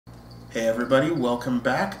Hey everybody, welcome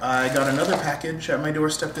back. I got another package at my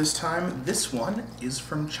doorstep this time. This one is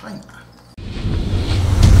from China.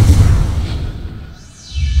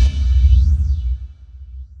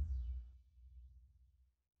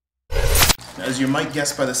 As you might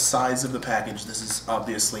guess by the size of the package, this is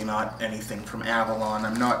obviously not anything from Avalon.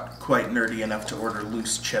 I'm not quite nerdy enough to order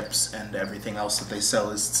loose chips, and everything else that they sell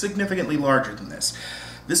is significantly larger than this.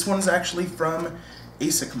 This one's actually from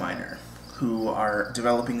ASICMiner, who are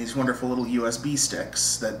developing these wonderful little USB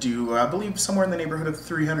sticks that do, I believe, somewhere in the neighborhood of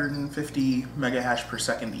 350 megahash per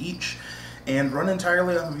second each, and run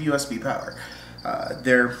entirely off of USB power.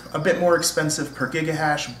 They're a bit more expensive per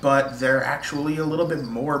gigahash, but they're actually a little bit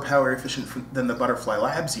more power efficient than the Butterfly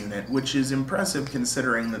Labs unit, which is impressive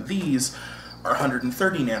considering that these are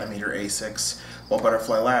 130 nanometer ASICs, while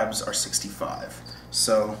Butterfly Labs are 65.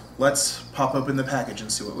 So let's pop open the package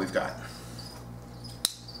and see what we've got.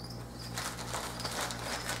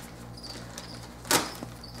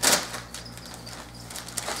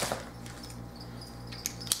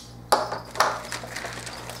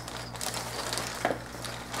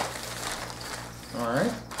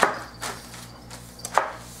 Alright.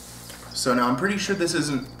 So now I'm pretty sure this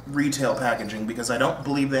isn't retail packaging because I don't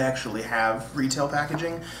believe they actually have retail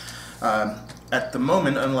packaging at the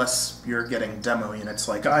moment, unless you're getting demo units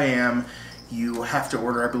like I am. You have to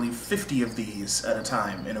order, I believe, 50 of these at a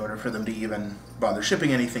time in order for them to even bother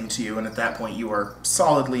shipping anything to you, and at that point you are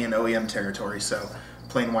solidly in OEM territory, so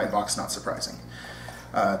plain white box, not surprising.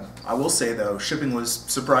 I will say though, shipping was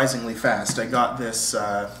surprisingly fast. I got this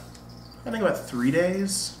I think about 3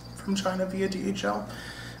 days from China via DHL,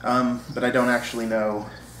 but I don't actually know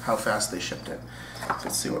how fast they shipped it.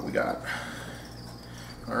 Let's see what we got.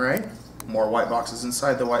 Alright, more white boxes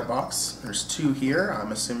inside the white box. There's 2 here.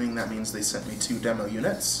 I'm assuming that means they sent me 2 demo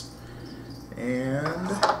units.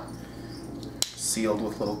 And sealed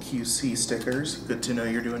with little QC stickers. Good to know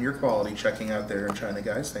you're doing your quality checking out there in China,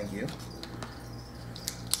 guys. Thank you.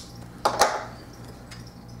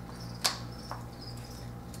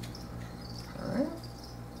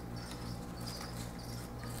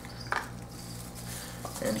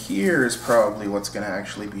 And here is probably what's going to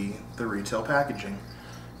actually be the retail packaging.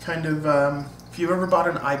 Kind of, if you've ever bought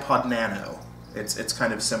an iPod Nano, it's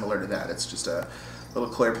kind of similar to that. It's just a little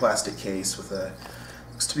clear plastic case with a,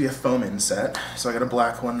 looks to be a foam inset. So I got a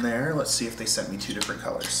black one there. Let's see if they sent me 2 different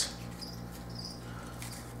colors.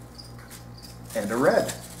 And a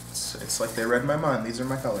red. It's like they read my mind. These are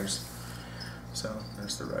my colors. So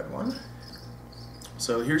there's the red one.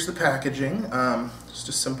 So here's the packaging. Just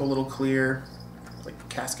a simple little clear, like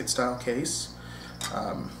casket style case.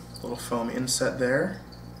 Little foam inset there.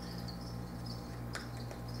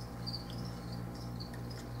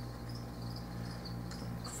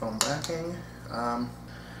 Foam backing.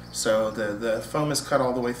 So the foam is cut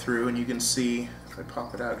all the way through, and you can see, if I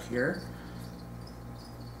pop it out here,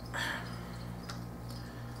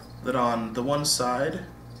 that on the one side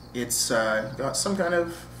it's got some kind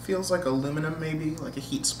of, feels like aluminum maybe, like a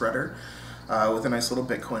heat spreader. With a nice little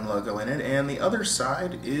Bitcoin logo in it, and the other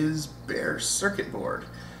side is bare circuit board.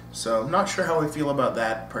 So I'm not sure how I feel about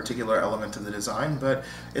that particular element of the design, but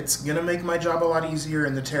it's gonna make my job a lot easier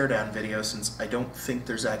in the teardown video since I don't think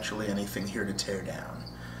there's actually anything here to tear down.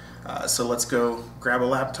 So let's go grab a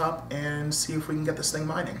laptop and see if we can get this thing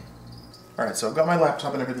mining. Alright, so I've got my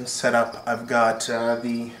laptop and everything set up. I've got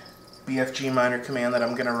the BFG-miner command that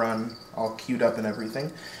I'm gonna run all queued up and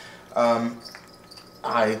everything.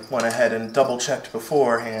 I went ahead and double-checked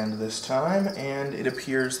beforehand this time, and it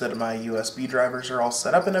appears that my USB drivers are all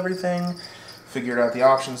set up and everything, figured out the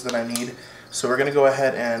options that I need, so we're going to go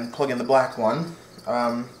ahead and plug in the black one.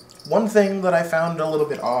 One thing that I found a little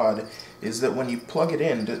bit odd is that when you plug it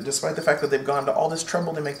in, despite the fact that they've gone to all this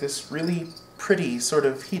trouble to make this really pretty sort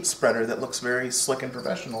of heat spreader that looks very slick and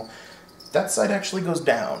professional, that side actually goes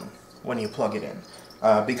down when you plug it in.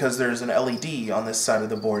 Because there's an LED on this side of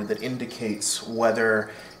the board that indicates whether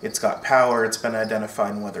it's got power, it's been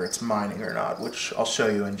identified, and whether it's mining or not, which I'll show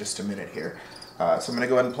you in just a minute here. So I'm going to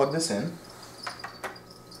go ahead and plug this in.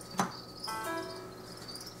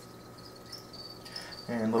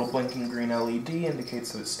 And little blinking green LED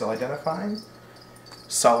indicates that it's still identifying.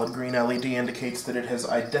 Solid green LED indicates that it has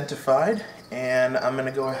identified, and I'm going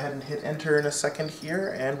to go ahead and hit enter in a second here,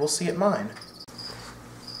 and we'll see it mine.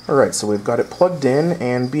 Alright, so we've got it plugged in,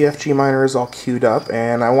 and BFG-miner is all queued up,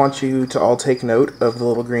 and I want you to all take note of the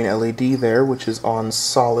little green LED there, which is on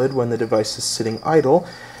solid when the device is sitting idle,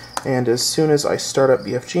 and as soon as I start up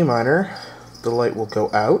BFG-miner, the light will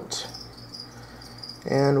go out,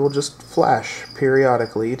 and will just flash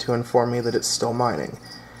periodically to inform me that it's still mining.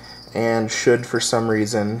 And should, for some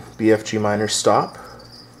reason, BFG-miner stop,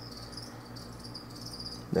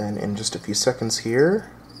 Then in just a few seconds here,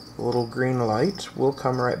 the little green light will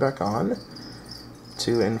come right back on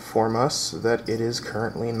to inform us that it is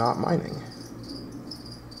currently not mining.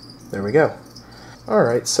 There we go.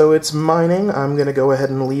 Alright, so it's mining. I'm going to go ahead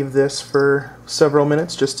and leave this for several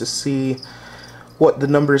minutes just to see what the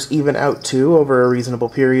numbers even out to over a reasonable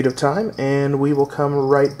period of time, and we will come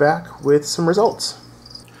right back with some results.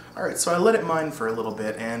 Alright, so I let it mine for a little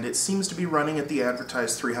bit, and it seems to be running at the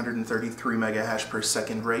advertised 333 megahash per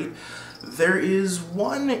second rate. There is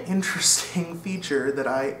one interesting feature that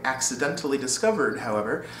I accidentally discovered,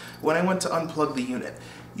 however, when I went to unplug the unit.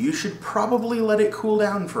 You should probably let it cool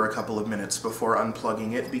down for a couple of minutes before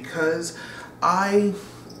unplugging it, because I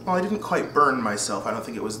didn't quite burn myself. I don't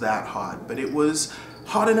think it was that hot, but it was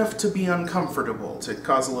hot enough to be uncomfortable, to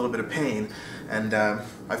cause a little bit of pain. And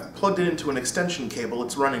I've plugged it into an extension cable.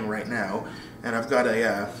 It's running right now, and I've got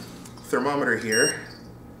a thermometer here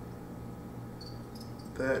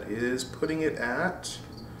that is putting it at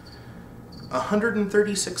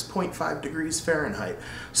 136.5 degrees Fahrenheit.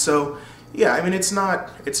 So yeah, I mean, it's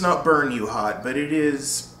not burn you hot, but it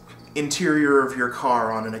is interior of your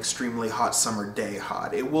car on an extremely hot summer day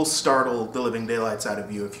hot. It will startle the living daylights out of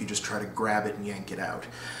you if you just try to grab it and yank it out.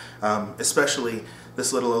 Especially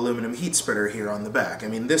this little aluminum heat spreader here on the back. I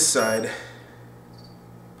mean, this side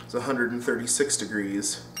is 136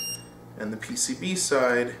 degrees, and the PCB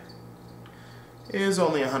side is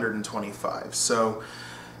only 125, so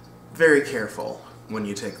very careful when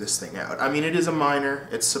you take this thing out. I mean, it is a miner.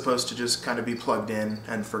 It's supposed to just kind of be plugged in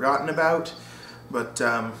and forgotten about, but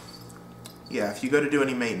yeah, if you go to do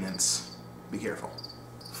any maintenance, be careful.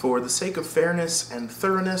 For the sake of fairness and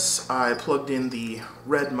thoroughness, I plugged in the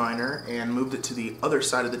red miner and moved it to the other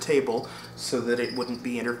side of the table so that it wouldn't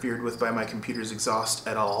be interfered with by my computer's exhaust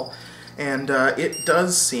at all. And it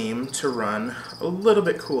does seem to run a little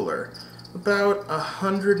bit cooler, about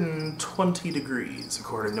 120 degrees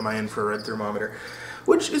according to my infrared thermometer,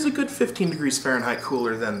 which is a good 15 degrees Fahrenheit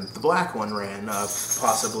cooler than the black one ran,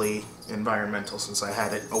 possibly environmental since I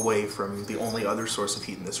had it away from the only other source of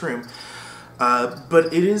heat in this room.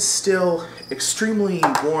 But it is still extremely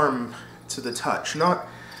warm to the touch, not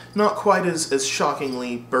quite as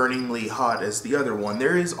shockingly, burningly hot as the other one.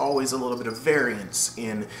 There is always a little bit of variance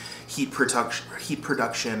in heat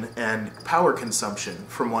production and power consumption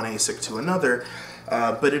from one ASIC to another,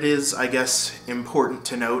 but it is, I guess, important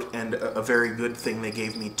to note, and a very good thing they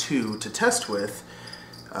gave me to test with,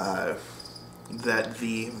 that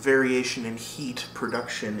the variation in heat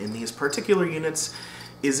production in these particular units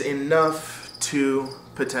is enough to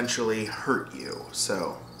potentially hurt you,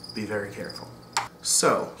 so be very careful.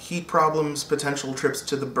 So, heat problems, potential trips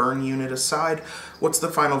to the burn unit aside, what's the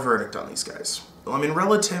final verdict on these guys? Well, I mean,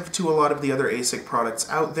 relative to a lot of the other ASIC products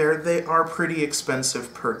out there, they are pretty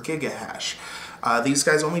expensive per gigahash. These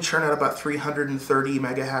guys only churn out about 330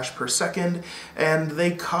 megahash per second, and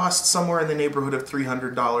they cost somewhere in the neighborhood of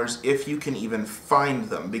 $300 if you can even find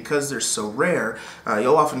them. Because they're so rare,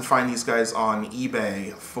 you'll often find these guys on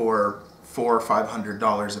eBay for $400 or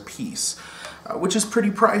 $500 a piece, which is pretty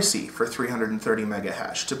pricey for 330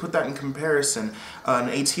 megahash. To put that in comparison, an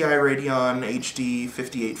ATI Radeon HD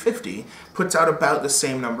 5850 puts out about the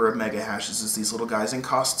same number of megahashes as these little guys and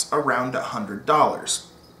costs around $100.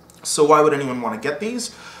 So why would anyone want to get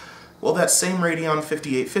these? Well, that same Radeon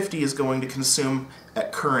 5850 is going to consume,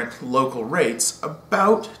 at current local rates,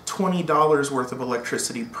 about $20 worth of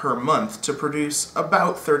electricity per month to produce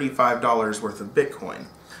about $35 worth of Bitcoin.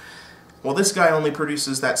 Well, this guy only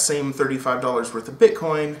produces that same $35 worth of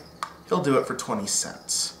Bitcoin. He'll do it for 20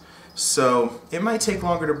 cents. So it might take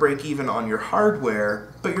longer to break even on your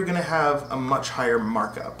hardware, but you're going to have a much higher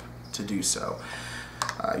markup to do so.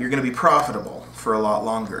 You're going to be profitable for a lot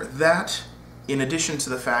longer. That, in addition to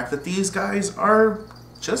the fact that these guys are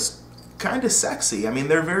just kind of sexy. I mean,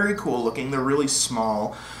 they're very cool looking. They're really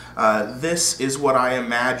small. This is what I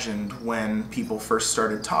imagined when people first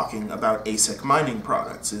started talking about ASIC mining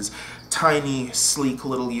products, is tiny, sleek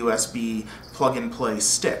little USB plug-and-play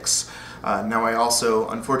sticks. Now, I also,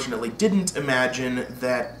 unfortunately, didn't imagine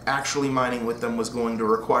that actually mining with them was going to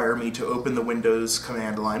require me to open the Windows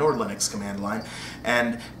command line or Linux command line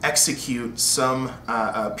and execute some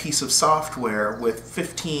piece of software with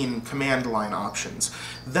 15 command line options.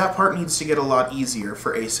 That part needs to get a lot easier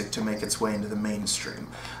for ASIC to make its way into the mainstream.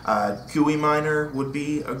 GUI miner would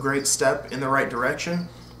be a great step in the right direction,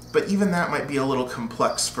 but even that might be a little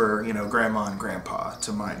complex for, you know, grandma and grandpa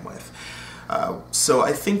to mine with. So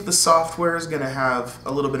I think the software is going to have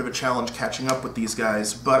a little bit of a challenge catching up with these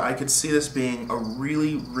guys, but I could see this being a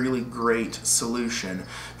really, really great solution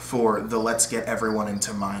for the let's get everyone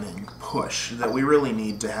into mining push that we really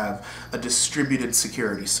need to have a distributed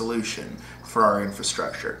security solution for our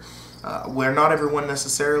infrastructure. Where not everyone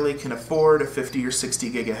necessarily can afford a 50 or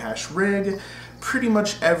 60 gigahash rig, pretty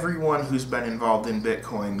much everyone who's been involved in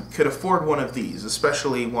Bitcoin could afford one of these,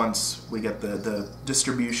 especially once we get the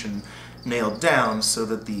distribution nailed down so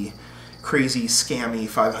that the crazy, scammy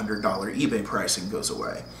 $500 eBay pricing goes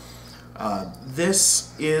away.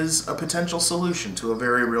 This is a potential solution to a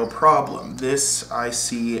very real problem. This I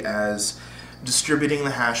see as distributing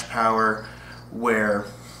the hash power where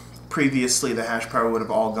previously the hash power would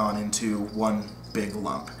have all gone into one big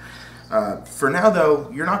lump. For now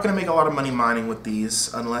though, you're not going to make a lot of money mining with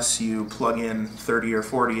these unless you plug in 30 or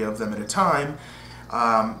 40 of them at a time,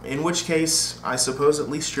 in which case I suppose at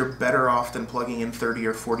least you're better off than plugging in 30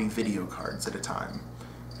 or 40 video cards at a time.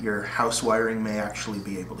 Your house wiring may actually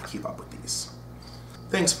be able to keep up with these.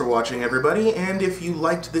 Thanks for watching everybody, and if you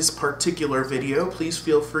liked this particular video, please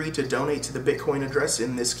feel free to donate to the Bitcoin address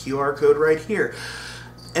in this QR code right here.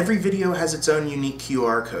 Every video has its own unique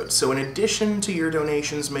QR code, so in addition to your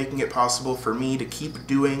donations making it possible for me to keep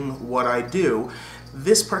doing what I do,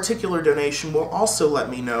 this particular donation will also let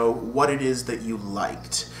me know what it is that you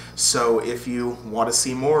liked. So if you want to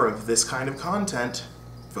see more of this kind of content,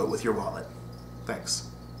 vote with your wallet. Thanks.